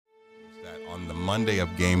Monday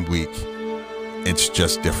of game week, it's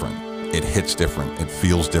just different. It hits different. It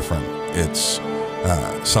feels different. It's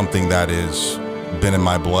something that has been in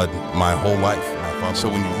my blood my whole life. So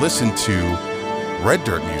when you listen to Red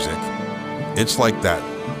Dirt music, it's like that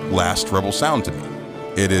last Rebel sound to me.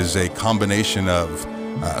 It is a combination of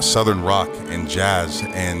Southern rock and jazz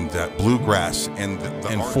and bluegrass. And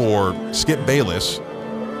for Skip Bayless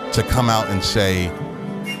to come out and say,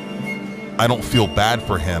 I don't feel bad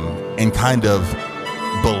for him, and kind of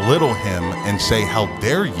belittle him and say, how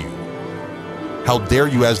dare you? How dare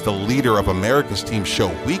you as the leader of America's team show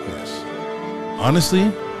weakness?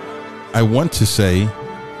 Honestly, I want to say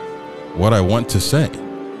what I want to say.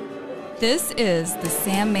 This is the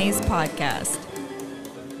Sam Mays Podcast.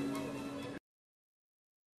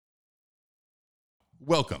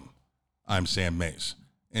 Welcome. I'm Sam Mays.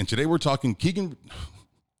 And today we're talking Kegan.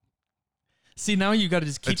 See, now you got to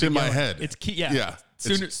just keep it's it in going. my head. It's yeah.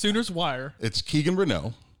 Sooners Wire. It's Kegan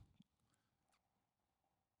Reneau,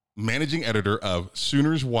 managing editor of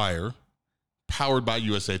Sooners Wire, powered by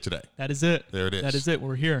USA Today. That is it. There it is. That is it.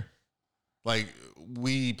 We're here. Like,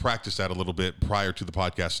 we practiced that a little bit prior to the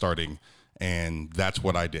podcast starting, and that's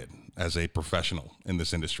what I did as a professional in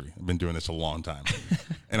this industry. I've been doing this a long time.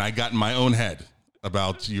 And I got in my own head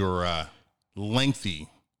about your lengthy,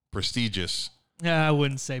 prestigious. Yeah, I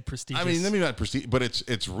wouldn't say prestigious. I mean, maybe not prestige, but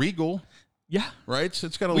it's regal. Yeah. Right? So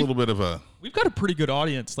it's got a little bit of a... We've got a pretty good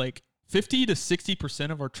audience. Like 50 to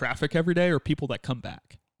 60% of our traffic every day are people that come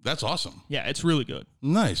back. That's awesome. Yeah, it's really good.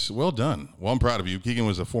 Nice. Well done. Well, I'm proud of you. Kegan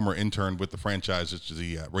was a former intern with the franchise, which is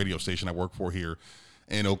the radio station I work for here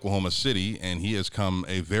in Oklahoma City, and he has come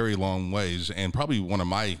a very long ways, and probably one of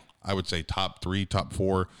my, I would say, top 3, top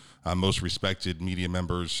 4 most respected media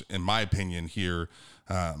members, in my opinion, here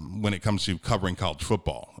when it comes to covering college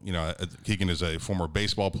football. You know, Kegan is a former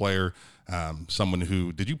baseball player, someone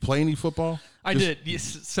who, did you play any football? I did.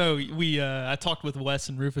 Yes. So I talked with Wes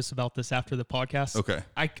and Rufus about this after the podcast. Okay.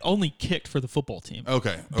 I only kicked for the football team.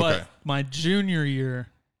 Okay. But my junior year,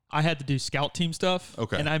 I had to do scout team stuff.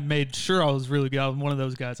 Okay. And I made sure I was really good. I was one of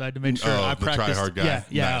those guys. I had to make sure I practiced. The try-hard guy.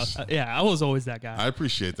 Yeah. Nice. I was always that guy. I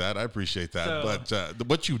appreciate that. So, But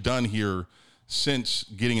what you've done here since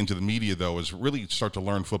getting into the media, though, is really start to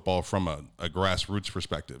learn football from a grassroots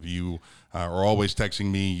perspective. You are always texting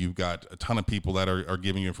me. You've got a ton of people that are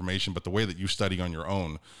giving you information, but the way that you study on your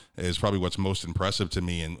own is probably what's most impressive to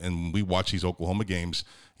me. And when we watch these Oklahoma games,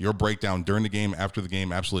 your breakdown during the game, after the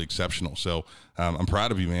game, absolutely exceptional. So I'm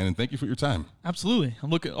proud of you, man, and thank you for your time. Absolutely.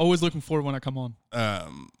 I'm always looking forward when I come on.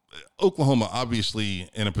 Oklahoma, obviously,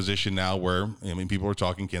 in a position now where, I mean, people are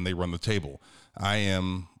talking, can they run the table? I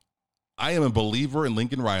am a believer in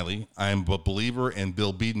Lincoln Riley. I am a believer in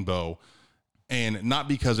Bill Bedenbaugh, and not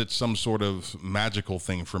because it's some sort of magical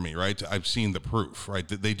thing for me, right? I've seen the proof, right?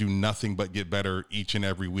 That they do nothing but get better each and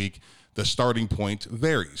every week. The starting point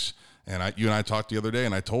varies. And you and I talked the other day,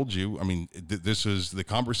 and I told you, I mean, this is the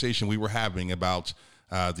conversation we were having about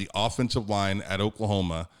the offensive line at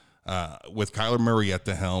Oklahoma with Kyler Murray at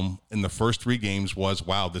the helm in the first 3 games was,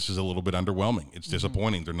 wow, this is a little bit underwhelming. It's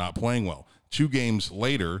disappointing. They're not playing well. 2 games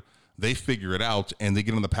later, they figure it out, and they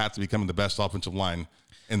get on the path to becoming the best offensive line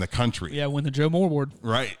in the country. Yeah, win the Joe Moore Award.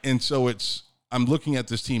 Right. And so I'm looking at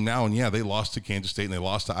this team now, and yeah, they lost to Kansas State and they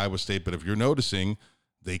lost to Iowa State, but if you're noticing,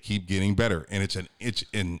 they keep getting better, and it's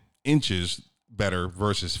in inches better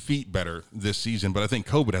versus feet better this season, but I think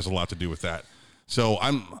COVID has a lot to do with that. So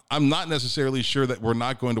I'm not necessarily sure that we're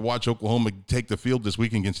not going to watch Oklahoma take the field this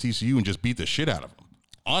weekend against TCU and just beat the shit out of them,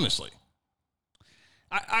 honestly.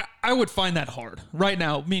 I would find that hard right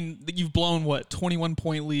now. I mean, you've blown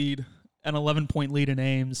 21-point lead, an 11-point lead in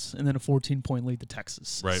Ames, and then a 14-point lead to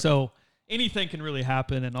Texas. Right. So anything can really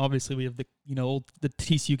happen, and obviously we have the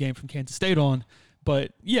TCU game from Kansas State on.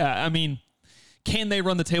 But yeah, I mean, can they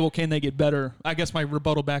run the table? Can they get better? I guess my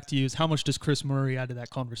rebuttal back to you is, how much does Chris Murray add to that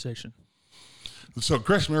conversation? So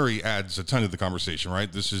Chris Murray adds a ton to the conversation,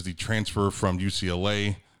 right? This is the transfer from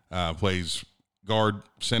UCLA, plays guard,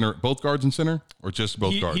 center, both guards and center, or just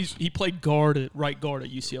both guards? He played right guard at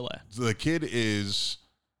UCLA. So the kid is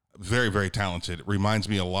very, very talented. Reminds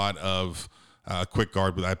me a lot of a quick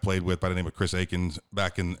guard that I played with by the name of Chris Akins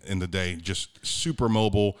back in the day. Just super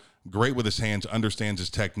mobile, great with his hands, understands his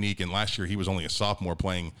technique. And last year he was only a sophomore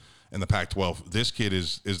playing in the Pac-12. This kid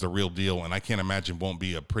is the real deal, and I can't imagine won't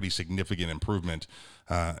be a pretty significant improvement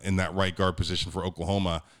in that right guard position for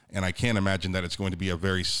Oklahoma. And I can't imagine that it's going to be a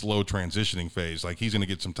very slow transitioning phase. Like, he's going to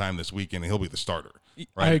get some time this weekend, and he'll be the starter.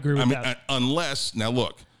 Right? I agree with that. Unless, now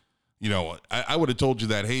look, I would have told you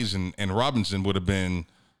that Hayes and Robinson would have been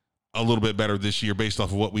a little bit better this year based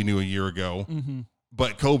off of what we knew a year ago. Mm-hmm.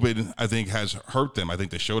 But COVID, I think, has hurt them. I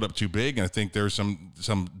think they showed up too big, and I think there's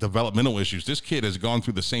some developmental issues. This kid has gone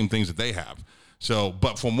through the same things that they have. So,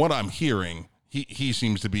 but from what I'm hearing, he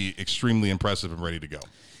seems to be extremely impressive and ready to go.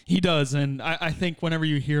 He does, and I think whenever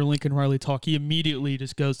you hear Lincoln Riley talk, he immediately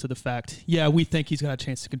just goes to the fact, yeah, we think he's got a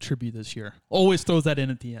chance to contribute this year. Always throws that in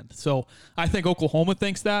at the end. So I think Oklahoma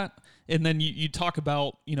thinks that, and then you talk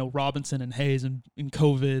about, Robinson and Hayes and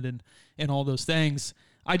COVID and all those things.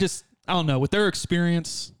 I don't know, with their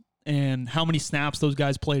experience and how many snaps those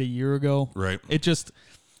guys played a year ago. Right. It just,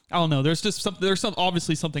 I don't know. There's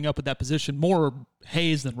obviously something up at that position, more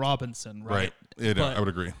Hayes than Robinson. Right. I would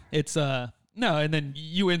agree. It's, no. And then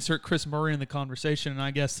you insert Chris Murray in the conversation. And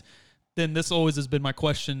I guess then this always has been my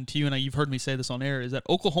question to you. And you've heard me say this on air, is that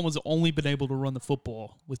Oklahoma's only been able to run the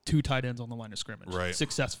football with 2 tight ends on the line of scrimmage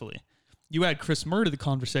successfully. You add Chris Murray to the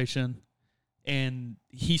conversation, and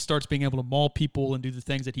he starts being able to maul people and do the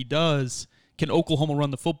things that he does. Can Oklahoma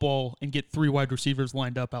run the football and get 3 wide receivers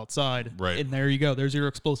lined up outside? Right. And there you go. There's your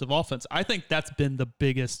explosive offense. I think that's been the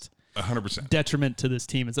biggest 100% detriment to this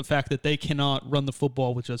team, is the fact that they cannot run the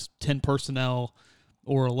football with just 10 personnel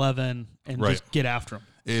or 11 and just get after them.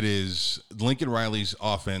 It is, Lincoln Riley's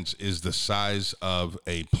offense is the size of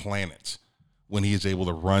a planet when he is able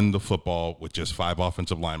to run the football with just 5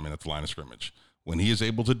 offensive linemen at the line of scrimmage. When he is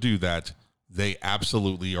able to do that, they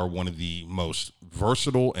absolutely are one of the most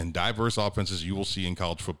versatile and diverse offenses you will see in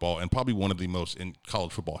college football, and probably one of the most in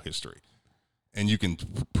college football history. And you can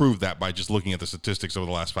prove that by just looking at the statistics over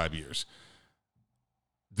the last 5 years.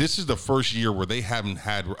 This is the first year where they haven't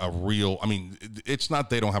had a real, it's not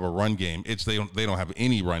they don't have a run game. It's they don't have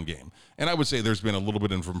any run game. And I would say there's been a little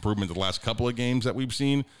bit of improvement the last couple of games that we've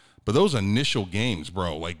seen. But those initial games,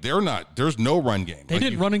 bro, there's no run game. They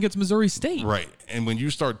didn't run against Missouri State. Right. And when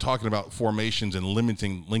you start talking about formations and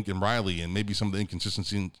limiting Lincoln Riley and maybe some of the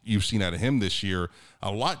inconsistency you've seen out of him this year,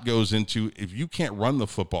 a lot goes into, if you can't run the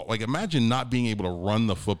football, imagine not being able to run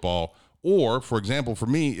the football. Or, for example, for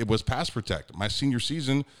me, it was pass protect. My senior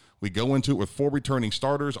season, we go into it with 4 returning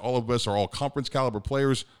starters. All of us are all conference caliber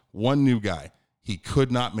players. 1 new guy. He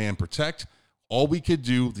could not man protect. All we could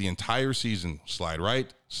do the entire season, slide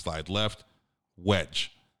right, slide left,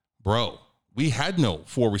 wedge. Bro, we had no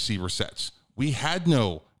 4 receiver sets. We had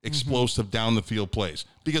no explosive down the field plays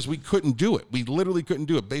because we couldn't do it. We literally couldn't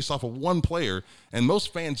do it based off of 1 player, and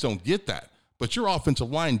most fans don't get that. But your offensive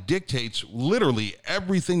line dictates literally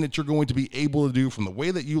everything that you're going to be able to do, from the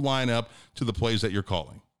way that you line up to the plays that you're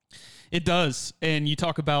calling. It does. And you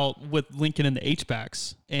talk about with Lincoln and the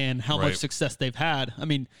H-backs and how much success they've had.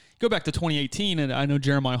 Go back to 2018, and I know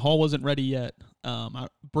Jeremiah Hall wasn't ready yet.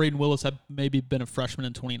 Braden Willis had maybe been a freshman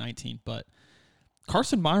in 2019, but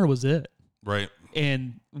Carson Meyer was it. Right.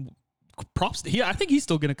 And props. I think he's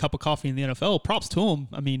still getting a cup of coffee in the NFL. Props to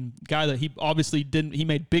him. Guy that he obviously didn't. He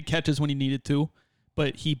made big catches when he needed to,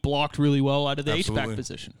 but he blocked really well out of the H-back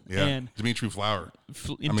position. Yeah. And Dimitri Flower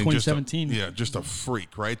in 2017. Just a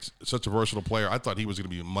freak, right? Such a versatile player. I thought he was going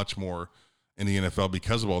to be much more in the NFL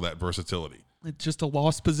because of all that versatility. It's just a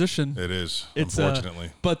lost position. It is,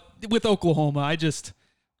 unfortunately. But with Oklahoma,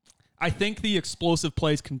 I think the explosive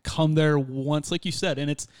plays can come there once, like you said,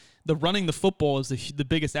 and it's the running the football is the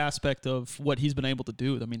biggest aspect of what he's been able to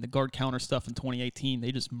do. The guard counter stuff in 2018,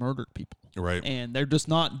 they just murdered people. Right. And they're just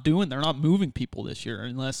they're not moving people this year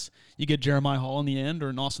unless you get Jeremiah Hall on the end or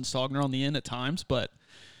an Austin Stogner on the end at times. But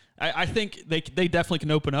I think they definitely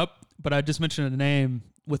can open up. But I just mentioned a name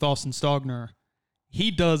with Austin Stogner. He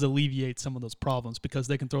does alleviate some of those problems because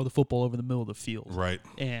they can throw the football over the middle of the field. Right.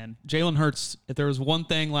 And Jalen Hurts, if there was one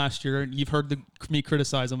thing last year, and you've heard me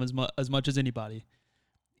criticize him as much as anybody,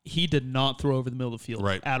 he did not throw over the middle of the field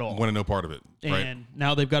at all. Wanted no part of it. And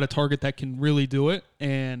now they've got a target that can really do it.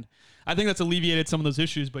 And I think that's alleviated some of those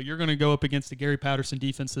issues, but you're going to go up against the Gary Patterson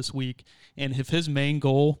defense this week. And if his main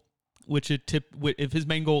goal, if his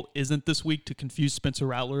main goal isn't this week to confuse Spencer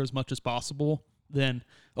Rattler as much as possible, then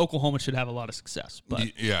Oklahoma should have a lot of success. But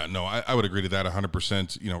I would agree to that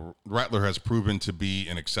 100%. Rattler has proven to be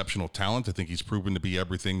an exceptional talent. I think he's proven to be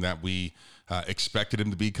everything that we expected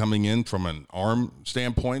him to be coming in from an arm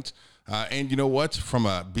standpoint. And you know what? From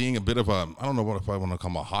being a bit of I don't know if I want to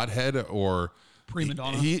call him a hothead or prima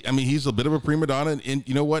donna. He's a bit of a prima donna, and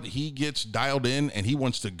you know what? He gets dialed in and he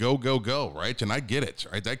wants to go, right? And I get it,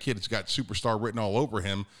 right? That kid's got superstar written all over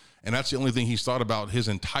him. And that's the only thing he's thought about his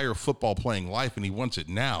entire football playing life, and he wants it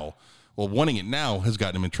now. Well, wanting it now has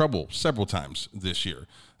gotten him in trouble several times this year.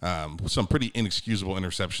 Some pretty inexcusable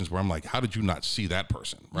interceptions where I'm like, how did you not see that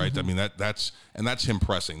person, right? Mm-hmm. That's him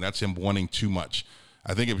pressing. That's him wanting too much.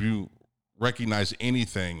 I think if you recognize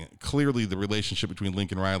anything, clearly the relationship between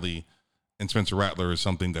Lincoln Riley and Spencer Rattler is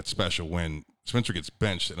something that's special when Spencer gets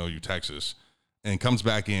benched at OU Texas and comes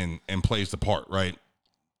back in and plays the part, right?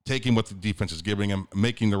 Taking what the defense is giving him,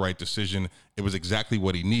 making the right decision. It was exactly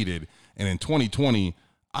what he needed. And in 2020,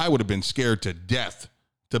 I would have been scared to death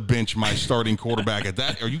to bench my starting quarterback at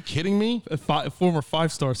that. Are you kidding me? A former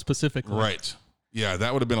 5-star specifically. Right. Yeah,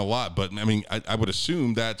 that would have been a lot. But, I mean, I would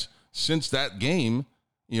assume that since that game,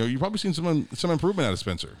 you've probably seen some improvement out of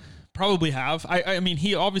Spencer. Probably have. I mean,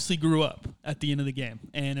 he obviously grew up at the end of the game.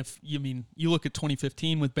 And if you look at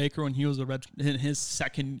 2015 with Baker when he was in his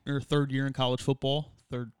second or third year in college football,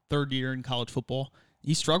 third year in college football,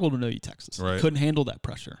 he struggled in OU Texas. Right. Couldn't handle that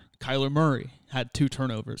pressure. Kyler Murray had 2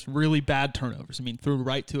 turnovers, really bad turnovers. I mean, threw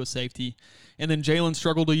right to a safety. And then Jalen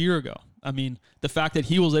struggled a year ago. I mean, the fact that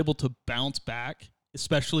he was able to bounce back,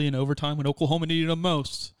 especially in overtime when Oklahoma needed him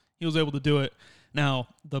most, he was able to do it. Now,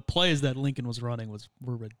 the plays that Lincoln was running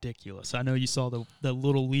were ridiculous. I know you saw the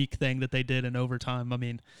little leak thing that they did in overtime. I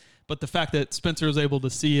mean, but the fact that Spencer was able to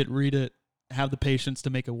see it, read it, have the patience to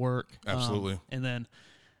make it work. Absolutely. And then,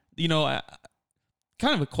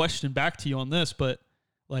 kind of a question back to you on this, but,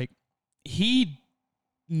 he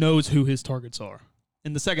knows who his targets are.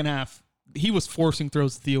 In the second half, he was forcing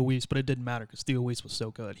throws to Theo Weiss, but it didn't matter because Theo Weiss was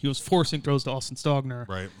so good. He was forcing throws to Austin Stogner.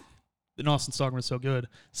 Right. And Austin Stogner was so good.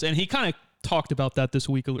 And he kind of talked about that this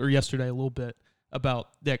week or yesterday a little bit about,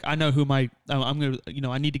 I know who I'm going to,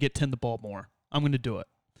 I need to get 10 the ball more. I'm going to do it.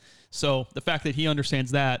 So the fact that he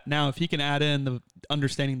understands that, now if he can add in the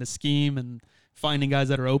understanding the scheme and finding guys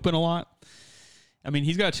that are open a lot, I mean,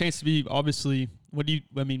 he's got a chance to be obviously, would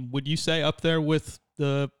you say up there with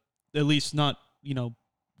at least not,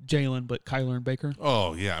 Jalen, but Kyler and Baker?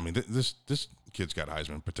 Oh, yeah. I mean, this kid's got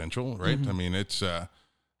Heisman potential, right? Mm-hmm. I mean, it's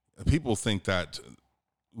people think that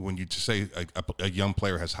when you say a young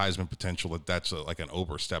player has Heisman potential, that's like an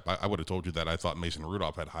overstep. I would have told you that I thought Mason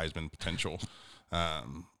Rudolph had Heisman potential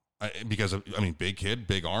because of, big kid,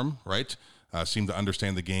 big arm, right? Seemed to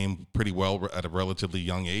understand the game pretty well at a relatively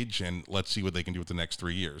young age, and let's see what they can do with the next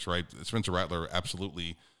 3 years, right? Spencer Rattler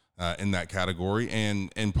absolutely in that category,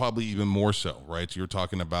 and probably even more so, right? So you're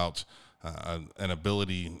talking about an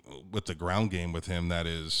ability with the ground game with him that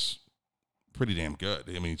is pretty damn good.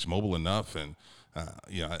 I mean, he's mobile enough, and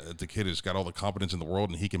the kid has got all the confidence in the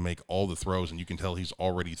world, and he can make all the throws, and you can tell he's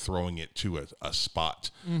already throwing it to a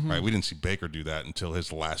spot, mm-hmm. right? We didn't see Baker do that until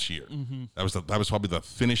his last year. Mm-hmm. That was probably the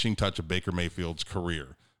finishing touch of Baker Mayfield's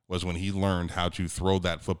career, was when he learned how to throw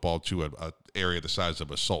that football to a area the size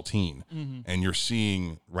of a saltine. Mm-hmm. And you're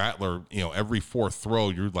seeing Rattler, every fourth throw,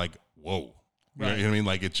 you're like, whoa. Right. You know what I mean?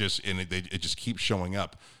 Like it just keeps showing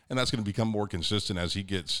up, and that's going to become more consistent as he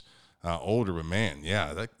gets older. But man,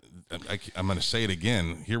 yeah, I'm going to say it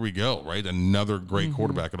again. Here we go, right? Another great mm-hmm.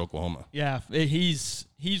 quarterback at Oklahoma. Yeah, he's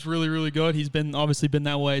really, really good. He's obviously been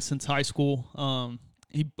that way since high school.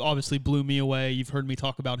 He obviously blew me away. You've heard me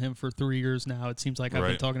talk about him for 3 years now. It seems like I've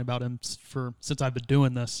been talking about him since I've been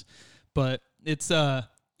doing this. But it's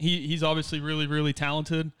he's obviously really, really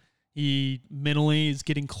talented. He mentally is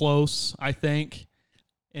getting close, I think.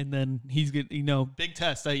 And then he's big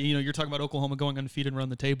test. You're talking about Oklahoma going undefeated and run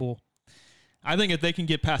the table. I think if they can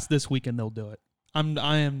get past this weekend, they'll do it. I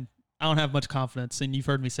don't have much confidence, and you've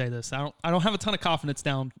heard me say this. I don't have a ton of confidence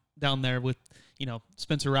down there with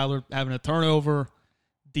Spencer Rattler having a turnover.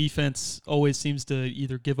 Defense always seems to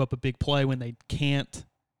either give up a big play when they can't,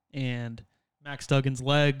 and Max Duggan's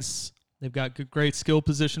legs. They've got great skill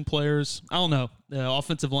position players. I don't know. The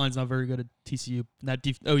offensive line's not very good at TCU.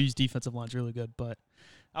 OU's defensive line's really good, but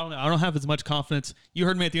I don't know. I don't have as much confidence. You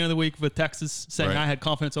heard me at the end of the week with Texas saying I had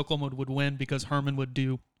confidence Oklahoma would win because Herman would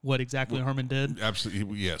do what exactly Herman did.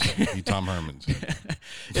 Absolutely, yes. He Tom Herman's,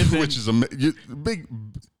 which is big.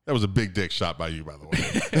 That was a big dick shot by you, by the way.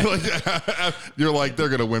 You're like, they're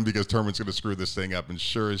going to win because Herman's going to screw this thing up, and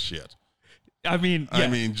sure as shit. I mean,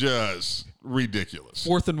 just ridiculous.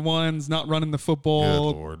 4th and 1s, not running the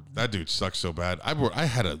football. Good Lord. That dude sucks so bad. I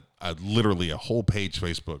had literally a whole page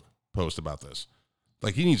Facebook post about this.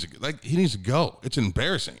 He needs to go. It's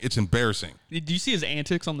embarrassing. Did you see his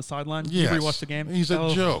antics on the sideline? Yes. You rewatched the game? He's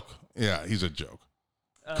a joke. Yeah, he's a joke.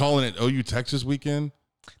 Calling it OU Texas weekend.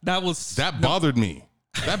 That bothered me.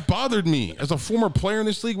 That bothered me. As a former player in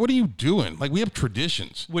this league, what are you doing? We have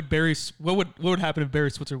traditions. What would happen if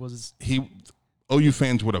Barry Switzer was OU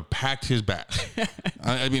fans would have packed his bags.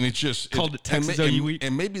 I mean, it's just called it Texas OU week.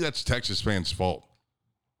 And maybe that's Texas fans' fault.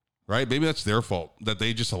 Right? Maybe that's their fault that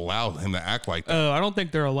they just allow him to act like that. I don't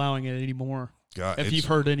think they're allowing it anymore. God, if you've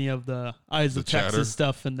heard any of the Eyes of Texas chatter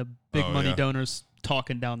stuff and the big money donors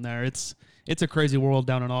talking down there, it's a crazy world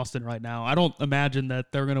down in Austin right now. I don't imagine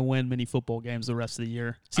that they're going to win many football games the rest of the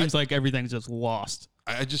year. Seems like everything's just lost.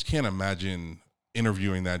 I just can't imagine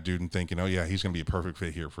interviewing that dude and thinking, oh, yeah, he's going to be a perfect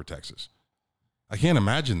fit here for Texas. I can't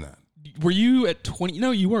imagine that. Were you at 20? No,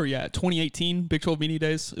 you were, at 2018 Big 12 Media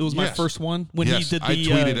Days. It was my first one when he did the. I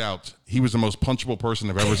tweeted out he was the most punchable person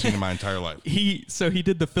I've ever seen in my entire life. He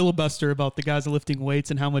did the filibuster about the guys lifting weights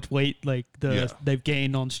and how much weight they've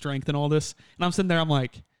gained on strength and all this. And I'm sitting there, I'm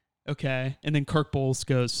like, okay. And then Kirk Bowles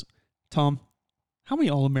goes, Tom, how many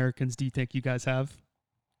All-Americans do you think you guys have?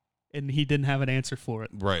 And he didn't have an answer for it.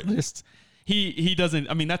 Right. Just he doesn't.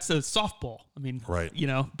 I mean, that's a softball. I mean, right.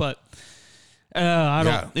 But. I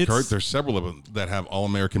don't. Yeah, Kurt, there's several of them that have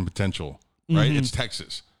All-American potential, right? Mm-hmm. It's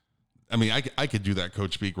Texas. I mean, I could do that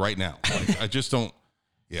coach speak right now. Like, I just don't.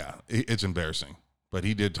 Yeah, it's embarrassing. But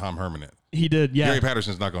he did Tom Herman it. He did, yeah. Gary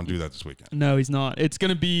Patterson's not going to do that this weekend. No, he's not. It's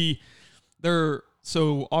going to be there.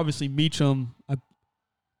 So obviously Meacham.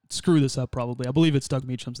 Screw this up probably. I believe it's Doug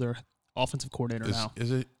Meacham's their offensive coordinator now.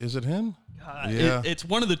 Is it him? Yeah, it's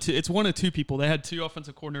one of the two. It's one of two people. They had two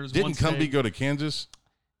offensive coordinators. Didn't Cumbie go to Kansas?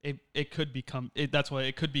 It could be that's why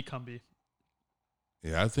it could be Cumbie.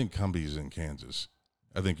 Yeah, I think Cumbie's in Kansas.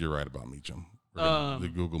 I think you're right about Meacham.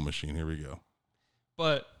 The Google machine. Here we go.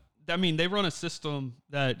 But I mean, they run a system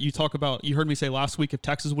that you talk about. You heard me say last week, if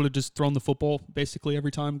Texas would have just thrown the football basically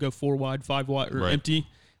every time, go 4 wide, 5 wide, or empty.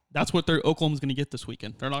 That's what Oklahoma's going to get this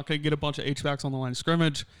weekend. They're not going to get a bunch of H-backs on the line of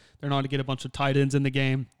scrimmage. They're not going to get a bunch of tight ends in the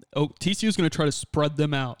game. TCU is going to try to spread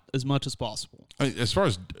them out as much as possible. As far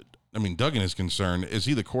as Duggan is concerned, is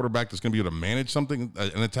he the quarterback that's going to be able to manage something,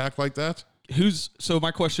 an attack like that? So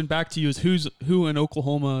my question back to you is who in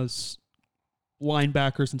Oklahoma's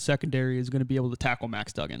linebackers and secondary is going to be able to tackle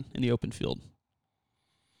Max Duggan in the open field?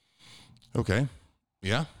 Okay.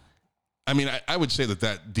 Yeah. I mean, I would say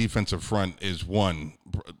that defensive front is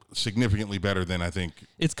significantly better than I think.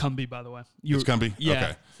 It's Cumbie, by the way. It's Cumbie? Yeah.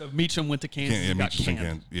 Okay. So Meacham went to Kansas. Yeah, Meacham's in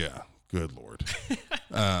Kansas. Yeah. Good Lord.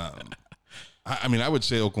 I mean, I would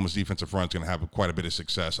say Oklahoma's defensive front is going to have quite a bit of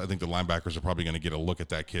success. I think the linebackers are probably going to get a look at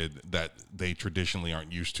that kid that they traditionally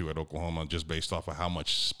aren't used to at Oklahoma, just based off of how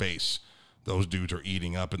much space those dudes are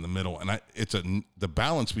eating up in the middle. And the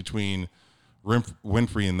balance between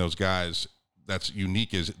Winfrey and those guys that's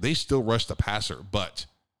unique is they still rush the passer, but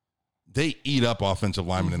they eat up offensive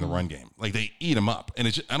linemen in the run game. Like, they eat them up. And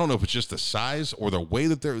I don't know if it's just the size or the way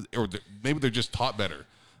that maybe they're just taught better.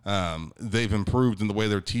 They've improved in the way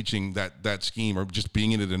they're teaching that scheme, or just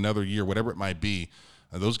being in it another year, whatever it might be.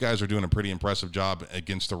 Those guys are doing a pretty impressive job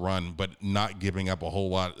against the run, but not giving up a whole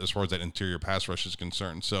lot as far as that interior pass rush is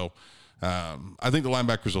concerned. So I think the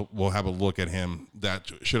linebackers will have a look at him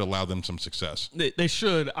that should allow them some success. They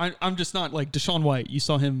should. I'm just not like Deshaun White. You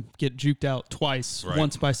saw him get juked out twice,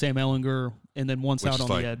 once by Sam Ehlinger and then once out on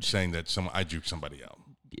the edge. Saying that I juked somebody out.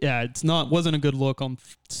 Yeah, wasn't a good look on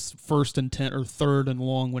first and 10 or third and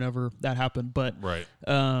long whenever that happened. But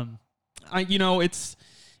it's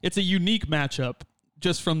a unique matchup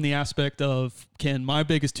just from the aspect of my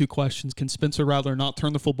biggest two questions: can Spencer Rattler not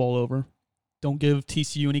turn the football over? Don't give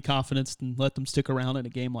TCU any confidence and let them stick around in a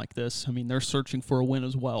game like this. I mean, they're searching for a win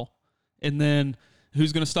as well. And then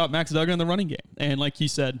who's going to stop Max Duggan in the running game? And like you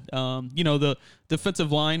said, the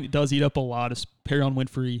defensive line does eat up a lot. Perrion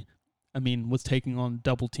Winfrey, was taking on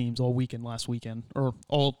double teams all weekend last weekend, or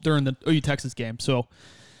all during the OU Texas game. So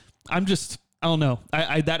I don't know.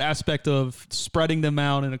 That aspect of spreading them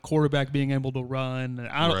out and a quarterback being able to run.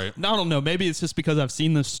 I don't know. Maybe it's just because I've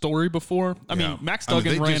seen this story before. I mean, Max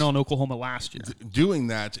Duggan ran on Oklahoma last year. Doing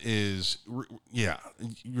that is,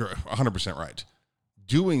 you're 100% right.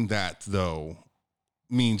 Doing that, though,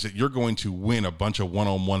 means that you're going to win a bunch of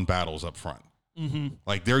one-on-one battles up front. Mm-hmm.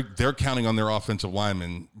 Like they're counting on their offensive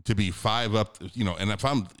linemen to be 5 up, and if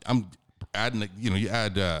I'm adding, you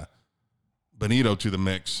add Benito to the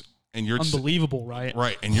mix. And you're unbelievable, right?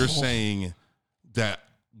 Right, and you're saying that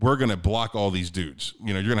we're going to block all these dudes.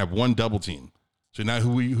 You're going to have one double team. So now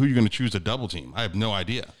who are you going to choose to double team? I have no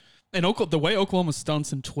idea. And the way Oklahoma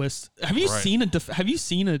stunts and twists. Have you seen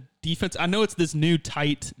a defense? I know it's this new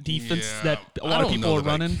tight defense that a lot of people are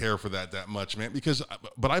running. I don't care for that much, man.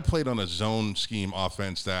 But I played on a zone scheme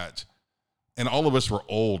offense and all of us were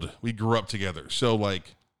old. We grew up together. So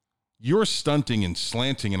like, you're stunting and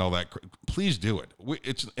slanting and all that. Please do it.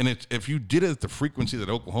 If you did it at the frequency that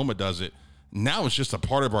Oklahoma does it, now it's just a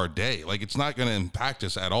part of our day. Like, it's not going to impact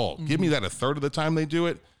us at all. Mm-hmm. Give me that a third of the time they do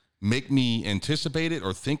it. Make me anticipate it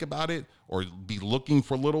or think about it or be looking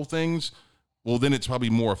for little things. Well, then it's probably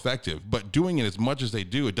more effective. But doing it as much as they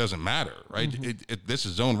do, it doesn't matter, right? Mm-hmm. This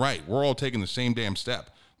is zone right. We're all taking the same damn step.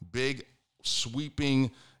 Big, sweeping,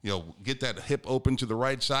 get that hip open to the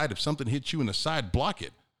right side. If something hits you in the side, block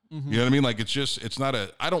it. Mm-hmm. You know what I mean? Like, it's not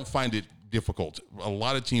I don't find it difficult. A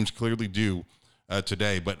lot of teams clearly do.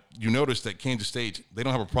 today. But you notice that Kansas State, they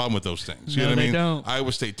don't have a problem with those things. You No, know what I they mean? don't.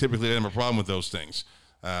 Iowa State typically doesn't have a problem with those things.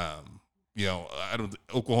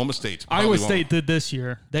 Oklahoma State. Iowa State did this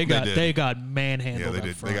year. They got manhandled. Yeah, they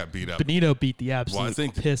did. They got beat up. Benito beat the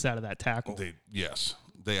absolute piss out of that tackle.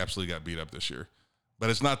 They absolutely got beat up this year. But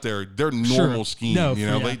it's not their normal scheme. No,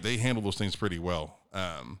 they handle those things pretty well.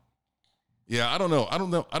 I don't know. I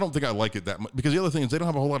don't think I like it that much because the other thing is they don't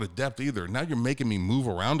have a whole lot of depth either. Now you're making me move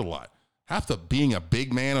around a lot. Half the being a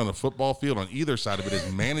big man on a football field on either side of it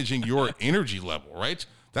is managing your energy level, right?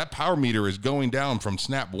 That power meter is going down from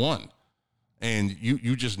snap one. And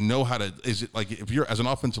you just know how to, is it like if you're as an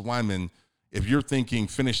offensive lineman, if you're thinking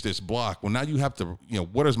finish this block, well, now you have to,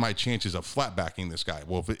 what is my chances of flat backing this guy?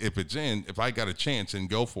 Well, if it's in, if I got a chance, then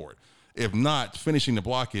go for it. If not, finishing the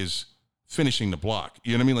block is finishing the block.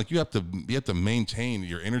 You know what I mean? Like you have to maintain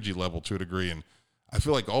your energy level to a degree. And I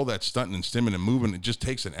feel like all that stunting and stimming and moving, it just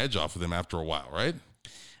takes an edge off of them after a while, right?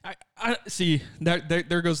 I see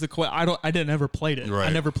there goes the question. I didn't ever played it. Right.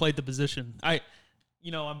 I never played the position. I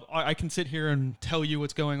can sit here and tell you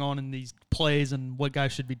what's going on in these plays and what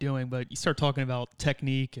guys should be doing, but you start talking about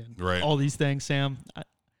technique and all these things, Sam.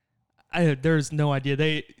 There's no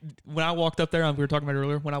idea. When I walked up there, we were talking about it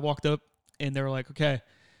earlier. When I walked up and they were like, okay,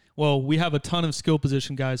 well, we have a ton of skill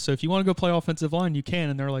position guys, so if you want to go play offensive line, you can.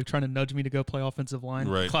 And they're like trying to nudge me to go play offensive line,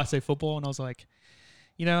 Class A football, and I was like,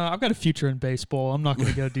 I've got a future in baseball. I'm not going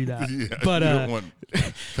to go do that. But you don't want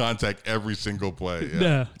contact every single play. Yeah.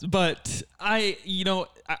 No, but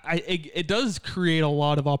it does create a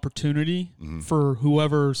lot of opportunity for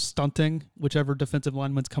whoever's stunting, whichever defensive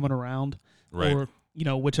lineman's coming around, or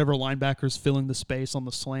whichever linebacker's filling the space on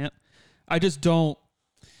the slant. I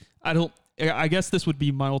guess this would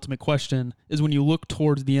be my ultimate question: is when you look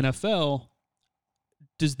towards the NFL,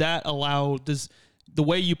 does the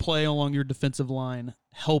way you play along your defensive line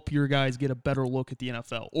help your guys get a better look at the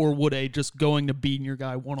NFL? Or would just going to beating your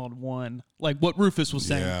guy one-on-one, like what Rufus was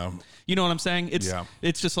saying? Yeah. You know what I'm saying?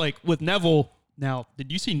 It's just like with Neville. Now,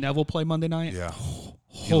 did you see Neville play Monday night? Yeah.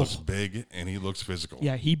 He looks big and he looks physical.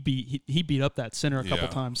 Yeah, he beat up that center a couple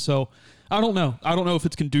times. So I don't know. I don't know if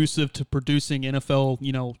it's conducive to producing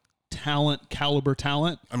NFL, caliber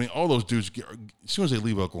talent. I mean, all those dudes, as soon as they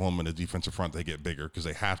leave Oklahoma in the defensive front, they get bigger because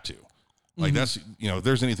they have to. Like that's, if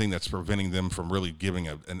there's anything that's preventing them from really giving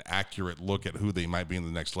an accurate look at who they might be in the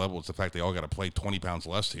next level, it's the fact they all got to play 20 pounds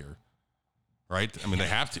less here, right? I mean, they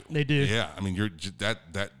have to. They do. Yeah. I mean, you're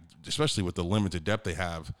that especially with the limited depth they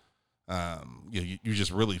have, you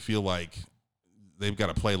just really feel like they've got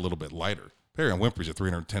to play a little bit lighter. Perry Winfrey's a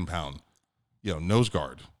 310-pound, nose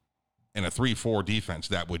guard, and a 3-4 defense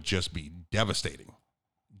that would just be devastating.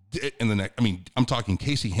 In the next, I'm talking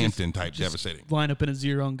Casey Hampton type devastating. Line up in a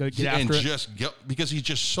zero and go get after it. Because he's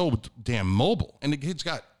just so damn mobile, and the kid's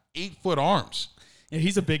got 8-foot arms. Yeah,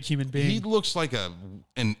 he's a big human being. He looks like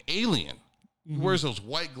an alien. He wears those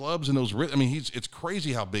white gloves and those wrists. I mean, it's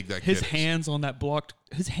crazy how big that kid is. His hands on that block,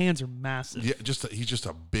 his hands are massive. Yeah, he's just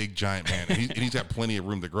a big giant man, and he's got plenty of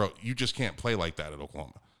room to grow. You just can't play like that at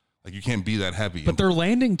Oklahoma. Like you can't be that heavy. But they're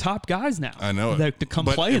landing top guys now. I know to come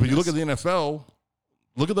play. But you look at the NFL.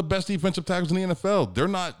 Look at the best defensive tackles in the NFL. They're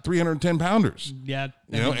not 310-pounders. Yeah.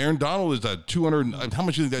 Aaron Donald is a 200. How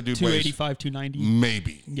much do you think that dude weighs? 285, 290.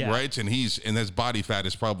 Maybe. Yeah. Right? And his body fat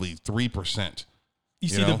is probably 3%. You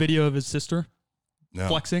see the video of his sister No.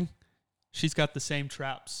 flexing? She's got the same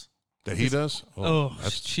traps. That he does?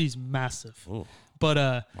 She's massive. Oh.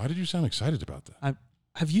 But why did you sound excited about that?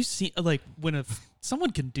 Have you seen, when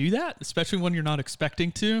someone can do that, especially when you're not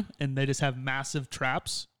expecting to, and they just have massive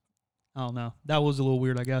traps? I don't know. That was a little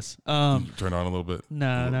weird, I guess. Turn on a little bit.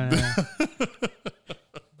 No.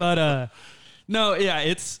 But no, yeah,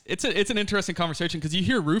 it's an interesting conversation because you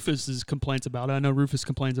hear Rufus's complaints about it. I know Rufus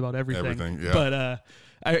complains about everything. Yeah.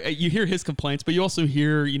 But you hear his complaints, but you also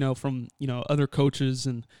hear from other coaches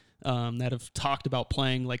and that have talked about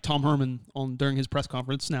playing, like Tom Herman during his press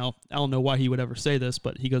conference. Now I don't know why he would ever say this,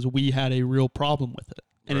 but he goes, "We had a real problem with it."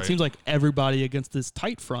 And It seems like everybody against this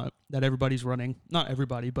tight front that everybody's running, not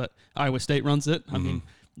everybody, but Iowa State runs it. I mean,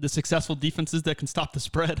 the successful defenses that can stop the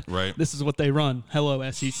spread, this is what they run. Hello,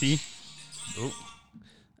 SEC.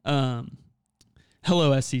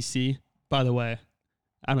 Hello, SEC, by the way.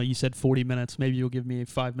 I know you said 40 minutes. Maybe you'll give me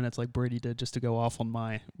 5 minutes like Brady did just to go off on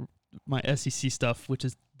my SEC stuff, which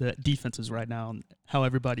is the defenses right now and how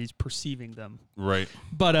everybody's perceiving them. Right.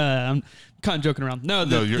 But I'm kind of joking around.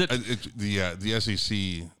 The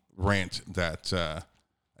SEC rant that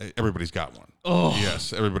everybody's got one. Oh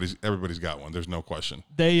yes, everybody's got one. There's no question.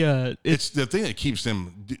 It's the thing that keeps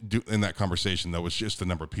them in that conversation though is just the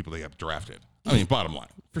number of people they have drafted. I mean, bottom line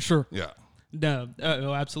for sure. Yeah. No,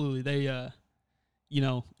 absolutely.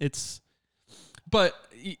 but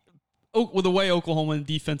with the way Oklahoma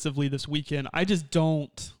defensively this weekend, I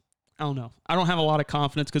don't know. I don't have a lot of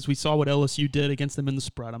confidence because we saw what LSU did against them in the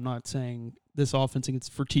spread. I'm not saying this offense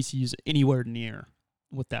against for TCU's anywhere near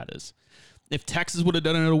what that is. If Texas would have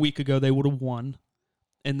done it a week ago, they would have won.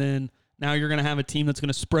 And then now you're going to have a team that's going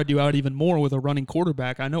to spread you out even more with a running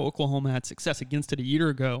quarterback. I know Oklahoma had success against it a year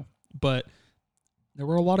ago, but there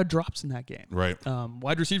were a lot of drops in that game. Right.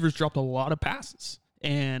 Wide receivers dropped a lot of passes.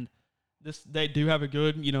 And they do have a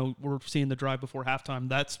good, we're seeing the drive before halftime.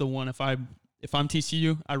 That's the one. If I'm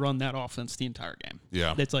TCU, I run that offense the entire game.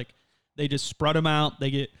 Yeah. It's like they just spread them out.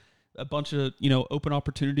 They get a bunch of, open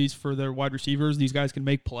opportunities for their wide receivers. These guys can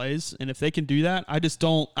make plays. And if they can do that, I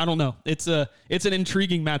don't know. It's an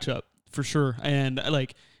intriguing matchup for sure. And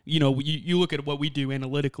you look at what we do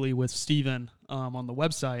analytically with Steven on the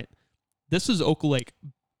website. This is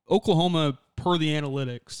Oklahoma per the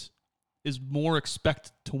analytics is more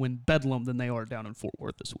expected to win Bedlam than they are down in Fort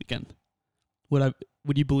Worth this weekend.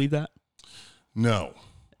 Would you believe that? No.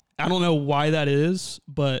 I don't know why that is,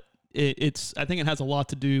 but I think it has a lot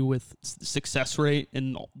to do with success rate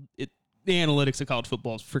and the analytics of college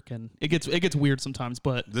football is freaking. It gets weird sometimes,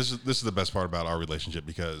 but this is the best part about our relationship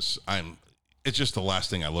because it's just the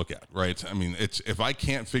last thing I look at, right? I mean, it's if I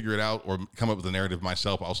can't figure it out or come up with a narrative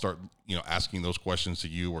myself, I'll start asking those questions to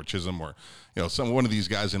you or Chisholm or one of these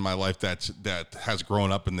guys in my life that has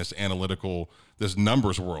grown up in this this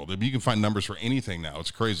numbers world. I mean, you can find numbers for anything now.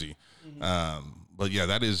 It's crazy. Mm-hmm. But yeah,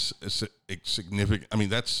 that is a significant. I mean,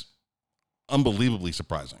 that's unbelievably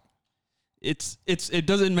surprising. It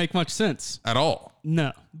doesn't make much sense at all.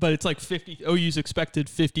 No, but it's like OU's expected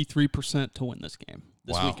 53% to win this game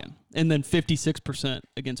this weekend, and then 56%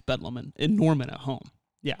 against Bedlam in Norman at home.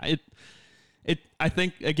 Yeah, I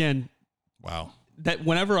think again. Wow. That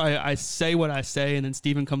whenever I say what I say, and then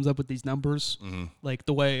Steven comes up with these numbers, mm-hmm. like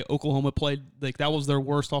the way Oklahoma played, like that was their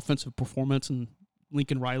worst offensive performance in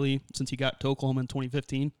Lincoln Riley since he got to Oklahoma in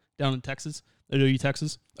 2015 down in Texas, at OU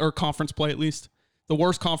Texas, or conference play at least. The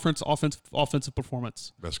worst conference offensive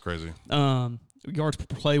performance. That's crazy. Yards per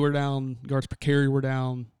play were down. Yards per carry were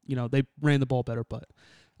down. They ran the ball better, but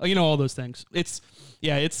all those things. It's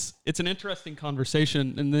an interesting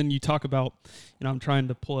conversation. And then you talk about, I'm trying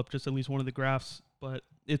to pull up just at least one of the graphs, but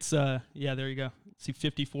it's there you go. See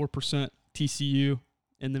 54% TCU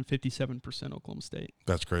and then 57% Oklahoma State.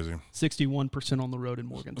 That's crazy. 61% on the road in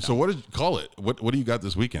Morgantown. So what did you call it? What do you got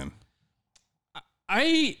this weekend?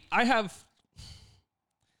 I have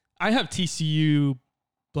TCU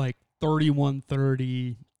like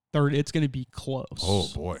 31-30. It's going to be close. Oh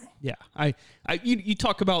boy. Yeah. You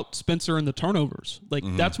talk about Spencer and the turnovers. Like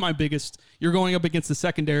mm-hmm. that's my biggest. You're going up against the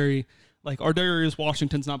secondary. Like Ardarius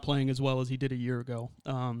Washington's not playing as well as he did a year ago.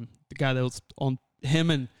 The guy that was on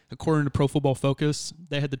him and according to Pro Football Focus,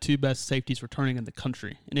 they had the two best safeties returning in the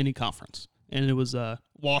country in any conference, and it was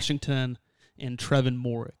Washington and Trevin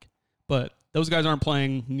Morick. But those guys aren't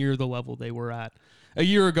playing near the level they were at a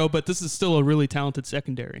year ago, but this is still a really talented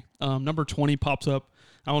secondary. Number 20 pops up.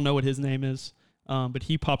 I don't know what his name is, but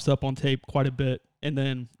he pops up on tape quite a bit. And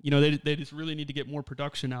then, they just really need to get more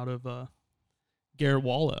production out of Garrett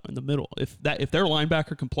Wallow in the middle. If their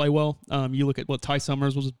linebacker can play well, you look at what Ty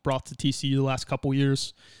Summers was brought to TCU the last couple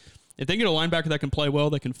years. If they get a linebacker that can play well,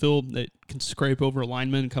 that can scrape over a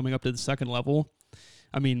lineman coming up to the second level.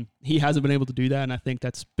 I mean, he hasn't been able to do that, and I think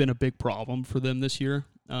that's been a big problem for them this year.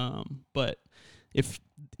 But if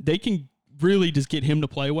they can really just get him to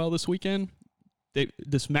play well this weekend,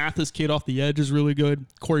 this Mathis kid off the edge is really good.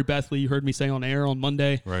 Corey Bethley, you heard me say on air on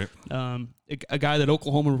Monday. Right. A guy that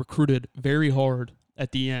Oklahoma recruited very hard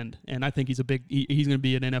at the end, and I think he's he's going to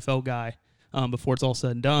be an NFL guy before it's all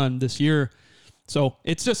said and done this year. So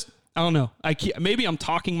it's just, I don't know. Maybe I'm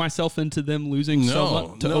talking myself into them losing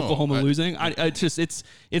Oklahoma losing. It's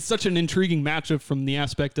such an intriguing matchup from the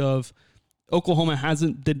aspect of Oklahoma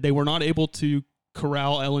they were not able to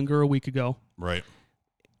corral Ellinger a week ago. Right.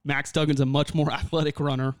 Max Duggan's a much more athletic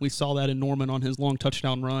runner. We saw that in Norman on his long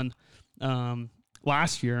touchdown run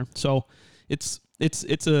last year. So it's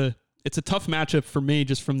a tough matchup for me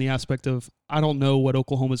just from the aspect of I don't know what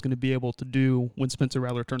Oklahoma is going to be able to do when Spencer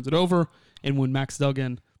Rattler turns it over and when Max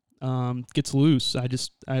Duggan gets loose. I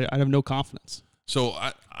have no confidence. So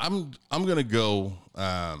I'm going to go.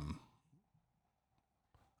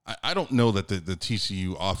 I don't know that the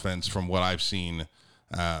TCU offense, from what I've seen,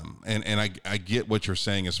 and I get what you're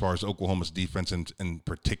saying as far as Oklahoma's defense in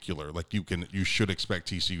particular. Like you should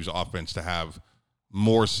expect TCU's offense to have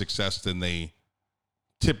more success than they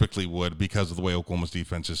typically would because of the way Oklahoma's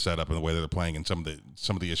defense is set up and the way that they're playing and some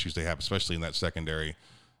of the issues they have, especially in that secondary.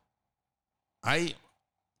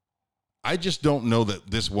 I just don't know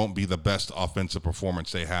that this won't be the best offensive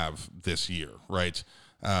performance they have this year, right?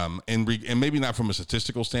 And maybe not from a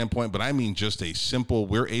statistical standpoint, but I mean just a simple,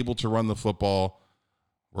 we're able to run the football.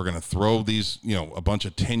 We're going to throw these, a bunch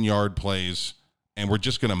of 10-yard plays, and we're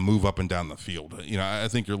just going to move up and down the field. I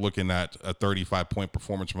think you're looking at a 35-point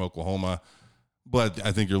performance from Oklahoma, but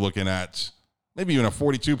I think you're looking at maybe even a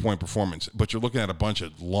 42-point performance, but you're looking at a bunch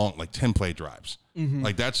of long, like 10-play drives. Mm-hmm.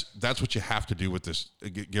 Like that's what you have to do with this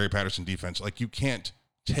Gary Patterson defense. Like you can't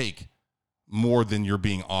take more than you're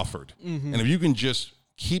being offered. Mm-hmm. And if you can just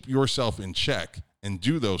keep yourself in check and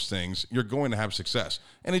do those things, you're going to have success.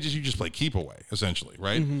 And you just play keep away, essentially,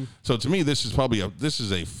 right? Mm-hmm. So to me, this is probably a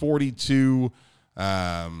 42,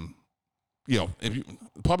 probably a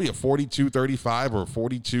 42-35 or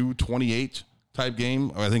 42-28 type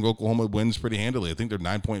game. I think Oklahoma wins pretty handily. I think they're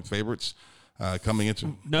 9-point favorites coming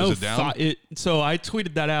into. No, is it down? So I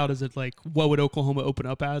tweeted that out as like, what would Oklahoma open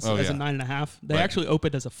up as a 9.5? They actually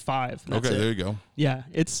opened as a 5. Okay, there you go. Yeah,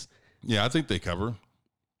 I think they cover.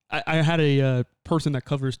 I had a person that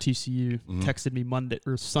covers TCU texted me Monday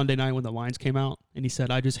or Sunday night when the lines came out, and he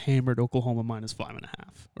said, I just hammered Oklahoma -5.5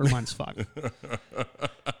 or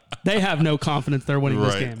 -5. They have no confidence they're winning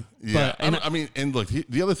this game. Yeah. And look,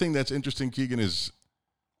 the other thing that's interesting, Kegan, is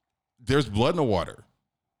there's blood in the water,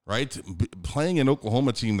 right? Playing an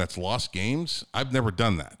Oklahoma team that's lost games, I've never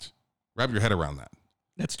done that. Wrap your head around that.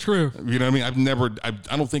 That's true. You know what I mean?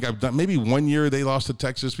 I don't think I've done, maybe one year they lost to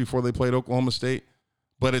Texas before they played Oklahoma State.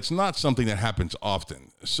 But it's not something that happens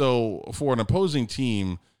often. So for an opposing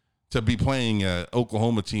team to be playing an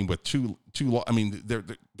Oklahoma team with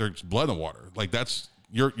there's blood in the water. Like that's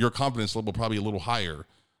your confidence level probably a little higher,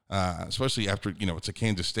 especially after it's a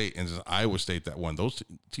Kansas State and it's Iowa State that won. Those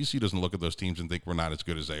TCU doesn't look at those teams and think we're not as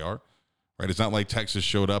good as they are, right? It's not like Texas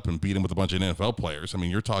showed up and beat them with a bunch of NFL players. I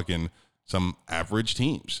mean, you're talking some average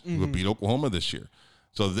teams who would beat Oklahoma this year.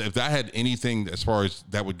 So if that had anything as far as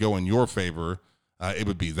that would go in your favor. It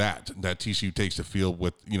would be that TCU takes the field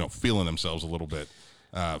with, feeling themselves a little bit,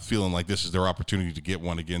 feeling like this is their opportunity to get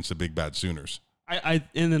one against the big bad Sooners. And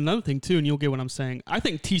another thing too, and you'll get what I'm saying. I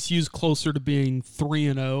think TCU's closer to being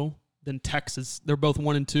 3-0 than Texas. They're both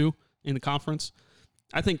 1-2 in the conference.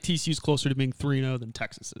 I think TCU's closer to being 3-0 than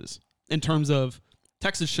Texas is. In terms of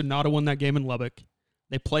Texas should not have won that game in Lubbock.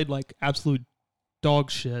 They played like absolute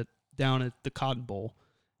dog shit down at the Cotton Bowl,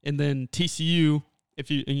 and then TCU. If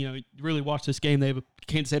you really watch this game,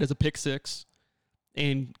 Kansas State has a pick 6,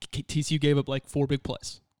 and TCU gave up like 4 big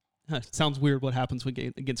plays. It sounds weird what happens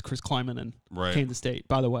against Chris Kleiman and Kansas State.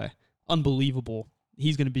 By the way, unbelievable.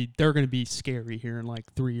 They're going to be scary here in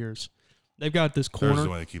like 3 years. They've got this corner. There's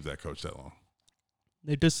no way to keep that coach that long.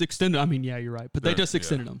 They just extended. I mean, yeah, you're right, but they just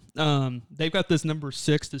extended him. They've got this number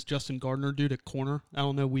 6, this Justin Gardner dude at corner. I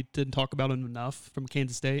don't know. We didn't talk about him enough from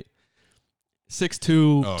Kansas State.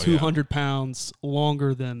 6'2", 200 pounds,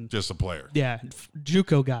 longer than just a player. Yeah,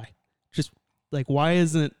 JUCO guy. Just like why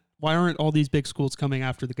aren't all these big schools coming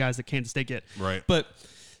after the guys that Kansas State get? Right. But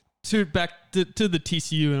back to the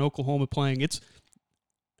TCU and Oklahoma playing.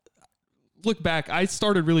 Look back. I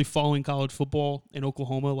started really following college football in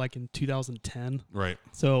Oklahoma like in 2010. Right.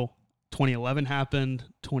 So 2011 happened,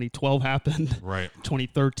 2012 happened, right.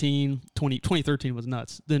 2013 was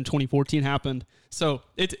nuts. Then 2014 happened. So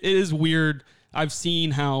it is weird. I've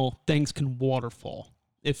seen how things can waterfall.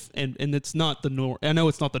 And it's not the norm. I know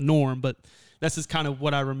it's not the norm, but this is kind of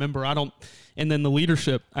what I remember. And then the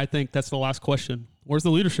leadership, I think that's the last question. Where's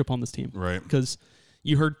the leadership on this team? Right. Because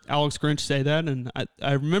you heard Alex Grinch say that, and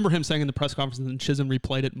I remember him saying in the press conference, and then Chisholm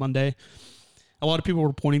replayed it Monday. A lot of people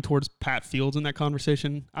were pointing towards Pat Fields in that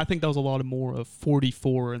conversation. I think that was a lot more of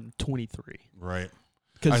 44 and 23. Right.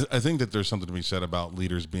 I think that there's something to be said about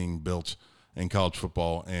leaders being built in college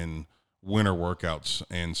football and winter workouts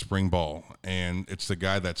and spring ball. And it's the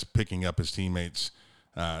guy that's picking up his teammates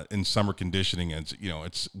in summer conditioning. And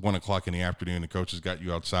it's 1:00 in the afternoon. The coach has got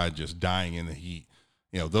you outside just dying in the heat.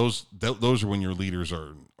 Those are when your leaders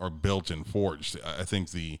are built and forged. I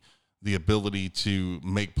think the ability to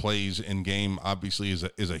make plays in game obviously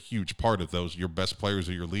is a huge part of those. Your best players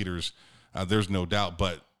are your leaders. There's no doubt,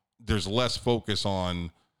 but there's less focus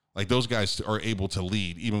on like those guys are able to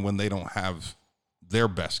lead even when they don't have their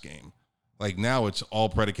best game. Like now it's all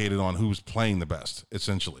predicated on who's playing the best,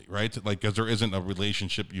 essentially, right? Like because there isn't a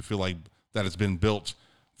relationship you feel like that has been built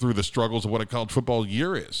through the struggles of what a college football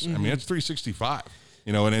year is. Mm-hmm. I mean, it's 365.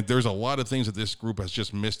 And there's a lot of things that this group has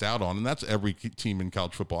just missed out on, and that's every team in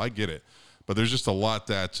college football. I get it. But there's just a lot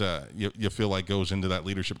that you feel like goes into that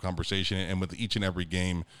leadership conversation, and with each and every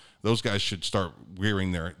game, those guys should start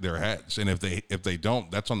rearing their heads. And if they don't,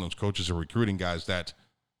 that's on those coaches or recruiting guys that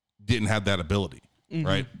didn't have that ability.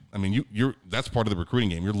 right? I mean, that's part of the recruiting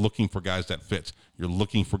game. You're looking for guys that fit. You're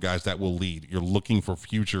looking for guys that will lead. You're looking for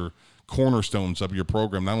future cornerstones of your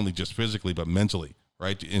program, not only just physically but mentally,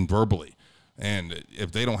 right, and verbally. And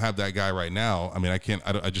if they don't have that guy right now, I mean,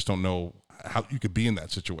 I just don't know how you could be in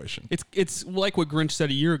that situation. It's like what Grinch said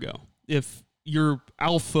a year ago. If your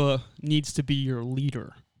alpha needs to be your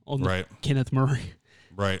leader, right. Kenneth Murray.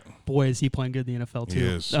 Right. Boy, is he playing good in the NFL too. He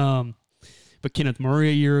is. But Kenneth Murray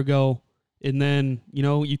a year ago, and then,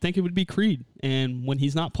 you think it would be Creed. And when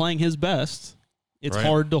he's not playing his best, it's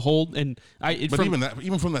hard to hold. And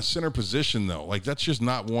even from that center position, though, like that's just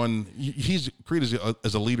not one. Creed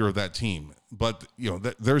is a leader of that team. But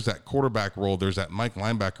there's that quarterback role, there's that Mike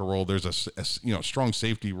linebacker role, there's a strong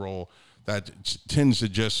safety role that tends to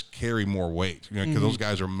just carry more weight. Because those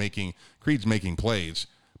guys are Creed's making plays,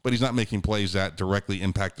 but he's not making plays that directly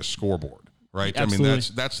impact the scoreboard, right? Absolutely. I mean,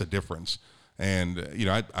 that's the difference. And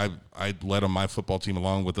I led on my football team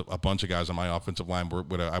along with a bunch of guys on my offensive line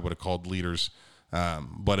I would have called leaders.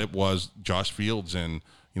 But it was Josh Fields and,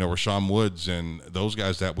 Rashawn Woods and those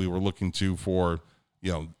guys that we were looking to for,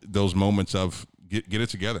 those moments of get it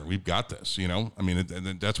together. We've got this, I mean,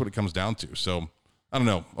 that's what it comes down to. So I don't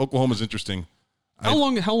know. Oklahoma's interesting. How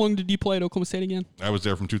long did you play at Oklahoma State again? I was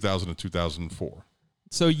there from 2000 to 2004.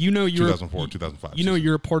 So you're 2004, 2005.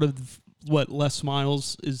 You're a part of Les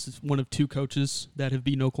Miles is one of two coaches that have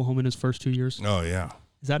beaten Oklahoma in his first 2 years. Oh yeah.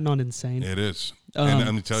 Is that not insane? It is. And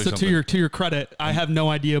let me tell you something. To your credit, I have no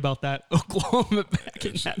idea about that Oklahoma back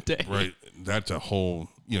in that day. Right. That's a whole,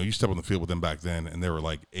 you step on the field with them back then, and there were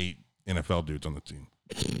like 8 NFL dudes on the team,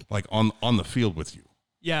 like on the field with you.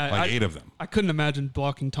 Yeah. Like 8 of them. I couldn't imagine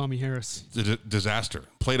blocking Tommy Harris. Disaster.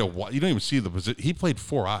 Played you don't even see the position. He played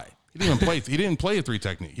 4-eye. He didn't play a 3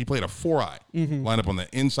 technique. He played a 4-eye. Line up on the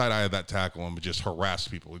inside eye of that tackle and would just harass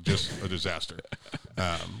people. Just a disaster.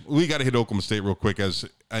 We got to hit Oklahoma State real quick, as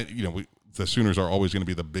the Sooners are always going to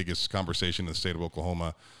be the biggest conversation in the state of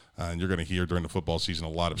Oklahoma, and you're going to hear during the football season a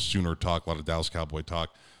lot of Sooner talk, a lot of Dallas Cowboy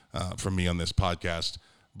talk from me on this podcast.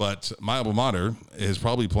 But my alma mater is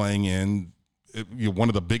probably playing in one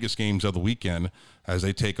of the biggest games of the weekend as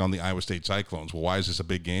they take on the Iowa State Cyclones. Well, why is this a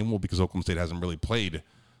big game? Well, because Oklahoma State hasn't really played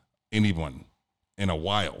anyone in a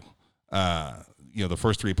while. The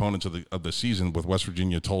first 3 opponents of the season with West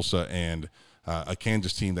Virginia, Tulsa, and a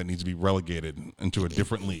Kansas team that needs to be relegated into a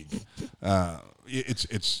different league. It's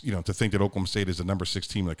to think that Oklahoma State is the number 6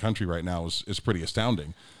 team in the country right now is pretty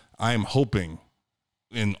astounding. I am hoping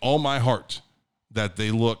in all my heart that they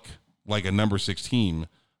look like a number 6 team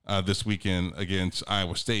this weekend against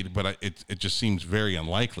Iowa State, but it just seems very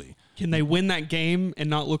unlikely. Can they win that game and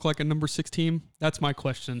not look like a number 6 team? That's my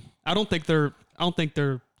question. I don't think they're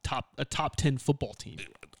a top 10 football team.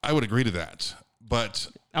 I would agree to that, but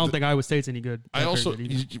I don't think Iowa State's any good.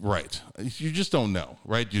 Right. You just don't know,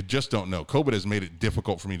 right? You just don't know. COVID has made it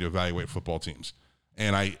difficult for me to evaluate football teams,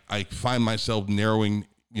 and I find myself narrowing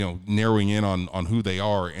in on who they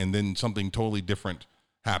are, and then something totally different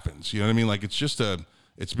happens. You know what I mean? Like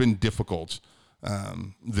it's been difficult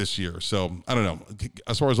this year. So I don't know.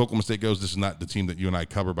 As far as Oklahoma State goes, this is not the team that you and I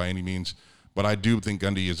cover by any means, but I do think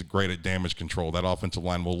Gundy is great at damage control. That offensive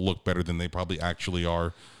line will look better than they probably actually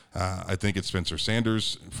are. I think it's Spencer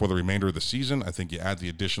Sanders for the remainder of the season. I think you add the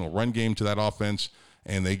additional run game to that offense,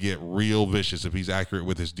 and they get real vicious if he's accurate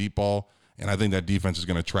with his deep ball. And I think that defense is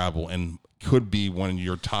going to travel and could be one of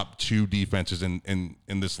your top 2 defenses in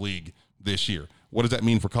this league this year. What does that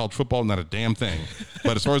mean for college football? Not a damn thing.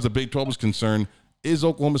 But as far as the Big 12 is concerned, is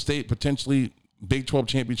Oklahoma State potentially Big 12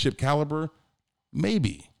 championship caliber?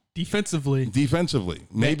 Maybe. Defensively.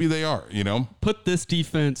 Maybe they are, Put this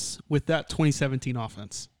defense with that 2017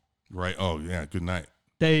 offense. Right. Oh, yeah. Good night.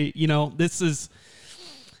 They're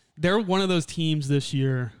one of those teams this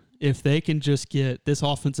year, if they can just get this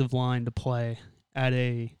offensive line to play at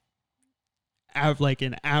an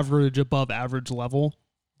average, above average level,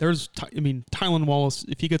 Tylan Wallace,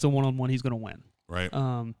 if he gets a one-on-one, he's going to win. Right.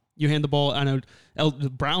 You hand the ball, I know the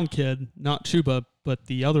Brown kid, not Chuba, but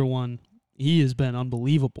the other one, he has been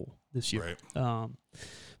unbelievable this year. Right.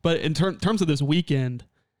 But in terms of this weekend,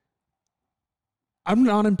 I'm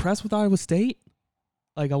not impressed with Iowa State.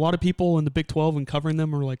 Like, a lot of people in the Big 12 and covering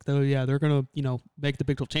them are like, oh, yeah, they're going to, make the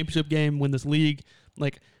Big 12 championship game, win this league.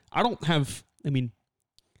 Like, I don't have,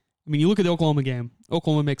 you look at the Oklahoma game.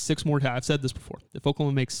 Oklahoma makes 6 more tackles. I've said this before. If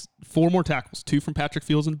Oklahoma makes 4 more tackles, 2 from Patrick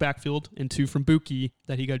Fields in the backfield and 2 from Buki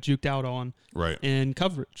that he got juked out on in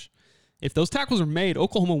coverage. If those tackles are made,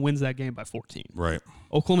 Oklahoma wins that game by 14. Right.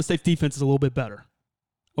 Oklahoma State's defense is a little bit better.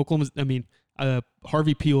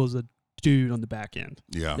 Harvey Peel is a dude on the back end.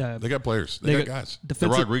 Yeah, they got players. They got guys. The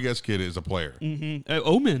Rodriguez kid is a player. Mm-hmm.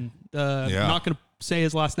 Omen. I'm not going to say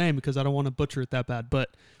his last name because I don't want to butcher it that bad. But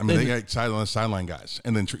I mean, they got sideline guys,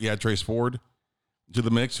 and then Trace Ford to the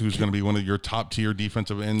mix, who's going to be one of your top tier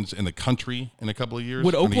defensive ends in the country in a couple of years.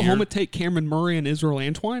 Would Oklahoma take Cameron Murray and Israel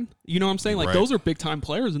Antwine? You know what I'm saying? Like, right. Those are big time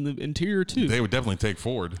players in the interior too. They would definitely take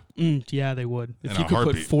Ford. Yeah, they would. If you could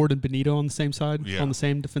heartbeat. put Ford and Benito on the same side, on the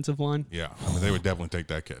same defensive line. Yeah, I mean, they would definitely take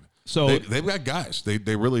that kid. So they've got guys.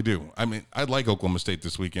 They really do. I mean, I'd like Oklahoma State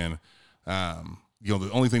this weekend. The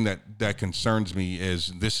only thing that concerns me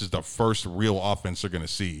is this is the first real offense they're going to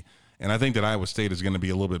see. And I think that Iowa State is going to be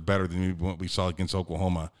a little bit better than what we saw against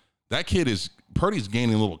Oklahoma. That kid Purdy's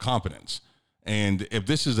gaining a little confidence. And if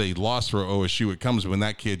this is a loss for OSU, it comes when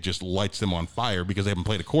that kid just lights them on fire because they haven't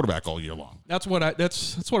played a quarterback all year long. That's what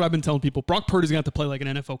I've been telling people. Brock Purdy's going to have to play like an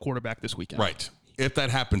NFL quarterback this weekend. Right. If that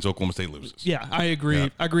happens, Oklahoma State loses. Yeah, I agree. Yeah.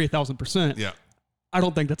 I agree 1,000%. Yeah. I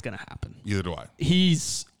don't think that's going to happen. Neither do I. He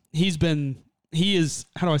is,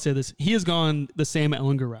 how do I say this? He has gone the Sam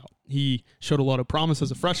Ehlinger route. He showed a lot of promise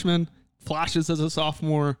as a freshman, flashes as a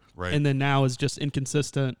sophomore, right. And then now is just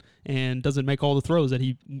inconsistent and doesn't make all the throws that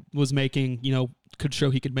he was making, could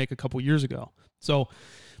show he could make a couple years ago. So,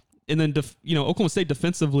 and then, Oklahoma State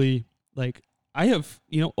defensively, like,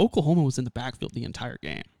 Oklahoma was in the backfield the entire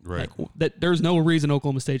game. Right. Like, that there's no reason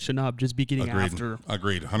Oklahoma State should not just be getting after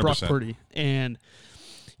 100%. Brock Purdy. And,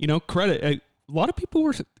 credit. A lot of people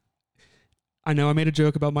were. I know I made a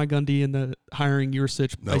joke about Mike Gundy and the hiring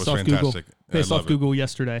Yurcich based off Google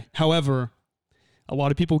yesterday. However, a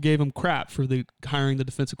lot of people gave him crap for hiring the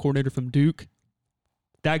defensive coordinator from Duke.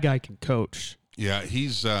 That guy can coach. Yeah,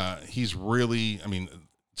 he's really. I mean,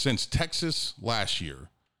 since Texas last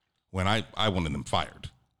year, when I wanted them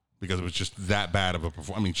fired because it was just that bad of a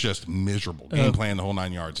performance. I mean, just miserable game plan, the whole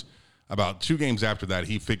 9 yards. About 2 games after that,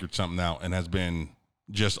 he figured something out and has been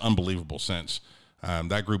just unbelievable since.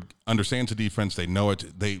 That group understands the defense. They know it.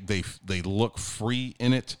 They look free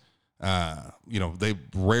in it. They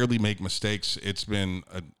rarely make mistakes. It's been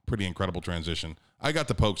a pretty incredible transition. I got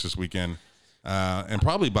the Pokes this weekend, and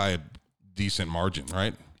probably by a decent margin,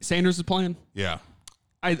 right? Sanders is playing. Yeah.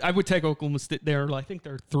 I would take Oklahoma State there. I think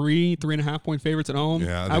they're 3.5 point favorites at home.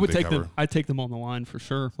 Yeah, I would take them. I'd take them on the line for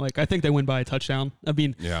sure. Like, I think they win by a touchdown. I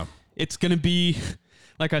mean, yeah, it's going to be.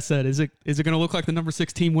 Like I said, is it going to look like the number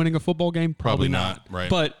 6 team winning a football game? Probably not. Right.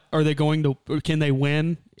 But are they going to? Can they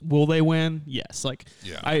win? Will they win? Yes. Like,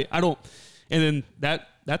 yeah. I don't. And then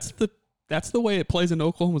that's the way it plays into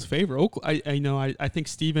Oklahoma's favor. I think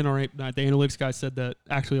Steven, the analytics guy, said that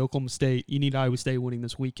actually Oklahoma State, you need Iowa State winning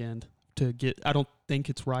this weekend to get. I don't think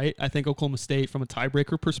it's right. I think Oklahoma State from a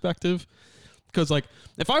tiebreaker perspective, because like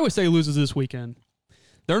if Iowa State loses this weekend,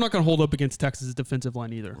 they're not going to hold up against Texas' defensive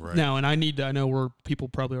line either. Right. Now, and I know where people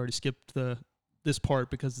probably already skipped this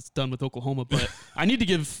part because it's done with Oklahoma, but I need to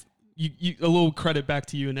give you a little credit back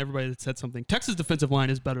to you and everybody that said something. Texas' defensive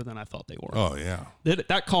line is better than I thought they were. Oh, yeah.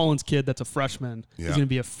 That Collins kid that's a freshman is going to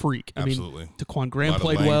be a freak. Absolutely. I mean, Taquan Graham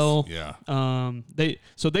played well. Yeah.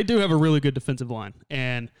 They do have a really good defensive line,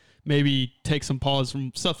 and maybe take some pause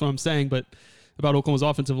from stuff that I'm saying but about Oklahoma's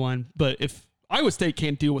offensive line. But if Iowa State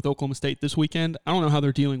can't deal with Oklahoma State this weekend, I don't know how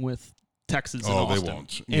they're dealing with Texas and Austin. They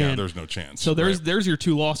won't. Yeah, there's no chance. So there's your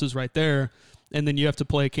 2 losses right there. And then you have to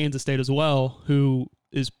play Kansas State as well, who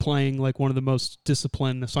is playing like one of the most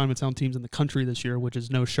disciplined assignment sound teams in the country this year, which is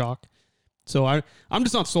no shock. So I'm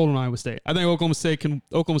just not sold on Iowa State. I think Oklahoma State's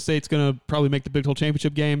going to probably make the Big 12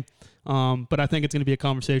 championship game, but I think it's going to be a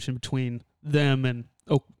conversation between them and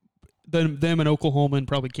Oklahoma and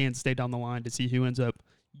probably Kansas State down the line to see who ends up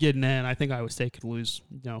getting in. I think Iowa State could lose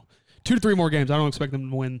 2 to 3 more games. I don't expect them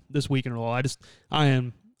to win this weekend at all.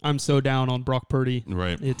 I'm so down on Brock Purdy.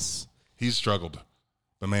 Right. He's struggled,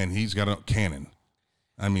 but man, he's got a cannon.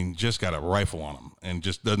 I mean, just got a rifle on him and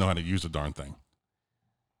just doesn't know how to use the darn thing.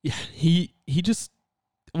 Yeah, he just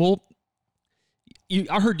I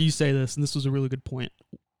heard you say this, and this was a really good point.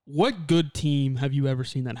 What good team have you ever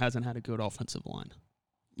seen that hasn't had a good offensive line?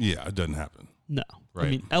 Yeah, it doesn't happen. No. Right. I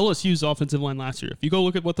mean, LSU's offensive line last year. If you go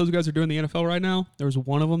look at what those guys are doing in the NFL right now, there's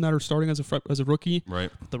one of them that are starting as a rookie.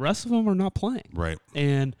 Right. The rest of them are not playing. Right.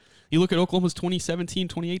 And you look at Oklahoma's 2017,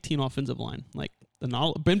 2018 offensive line. Like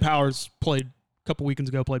Ben Powers played a couple weekends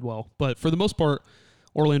ago, played well. But for the most part,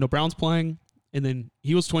 Orlando Brown's playing. And then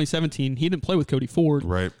he was 2017. He didn't play with Cody Ford.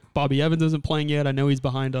 Right. Bobby Evans isn't playing yet. I know he's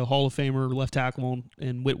behind a Hall of Famer left tackle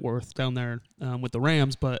in Whitworth down there with the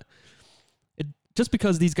Rams. But just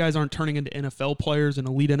because these guys aren't turning into NFL players and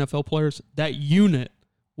elite NFL players, that unit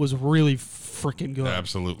was really freaking good.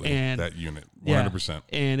 Absolutely. And that unit, 100%. Yeah,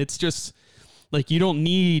 and it's just like you don't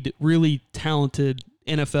need really talented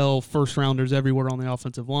NFL first rounders everywhere on the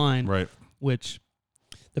offensive line. Right. Which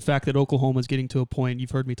the fact that Oklahoma is getting to a point,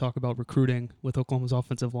 you've heard me talk about recruiting with Oklahoma's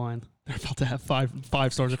offensive line. They're about to have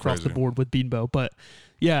five stars across the board with Beanbo. But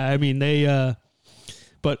yeah, I mean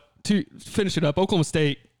but to finish it up, Oklahoma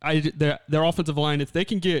State, their offensive line, if they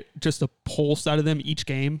can get just a pulse out of them each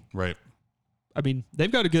game, right. I mean, they've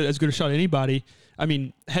got as good a shot as anybody. I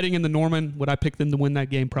mean, heading into Norman, would I pick them to win that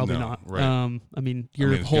game? Probably not. Right. I mean,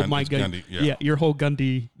 your whole Gundy, your whole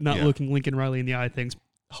Gundy not looking Lincoln Riley in the eye thing's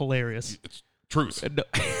hilarious. It's truth.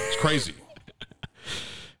 It's crazy.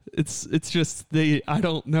 It's just I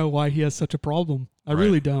don't know why he has such a problem. I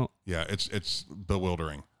really don't. Yeah, it's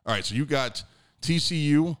bewildering. All right, so you got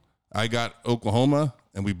TCU, I got Oklahoma,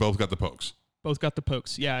 and we both got the Pokes. Both got the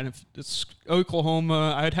Pokes. Yeah, and if it's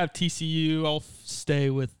Oklahoma, I'd have TCU. I'll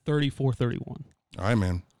stay with 34-31. All right,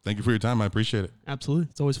 man. Thank you for your time. I appreciate it. Absolutely.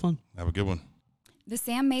 It's always fun. Have a good one. The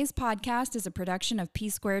Sam Mays Podcast is a production of P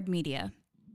Squared Media.